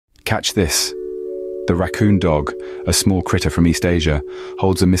Catch this. The raccoon dog, a small critter from East Asia,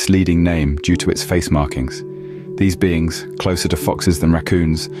 holds a misleading name due to its face markings. These beings, closer to foxes than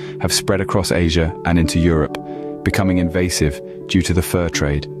raccoons, have spread across Asia and into Europe, becoming invasive due to the fur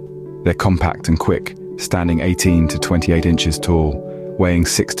trade. They're compact and quick, standing 18 to 28 inches tall, weighing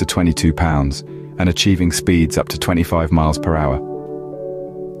 6 to 22 pounds, and achieving speeds up to 25 miles per hour.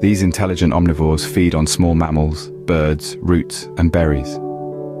 These intelligent omnivores feed on small mammals, birds, roots, and berries.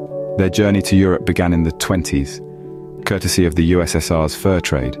 Their journey to Europe began in the 20s, courtesy of the USSR's fur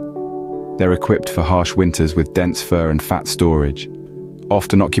trade. They're equipped for harsh winters with dense fur and fat storage,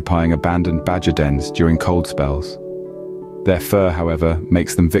 often occupying abandoned badger dens during cold spells. Their fur, however,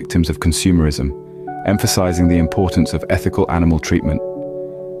 makes them victims of consumerism, emphasizing the importance of ethical animal treatment.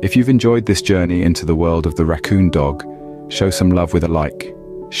 If you've enjoyed this journey into the world of the raccoon dog, show some love with a like,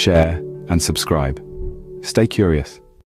 share, and subscribe. Stay curious.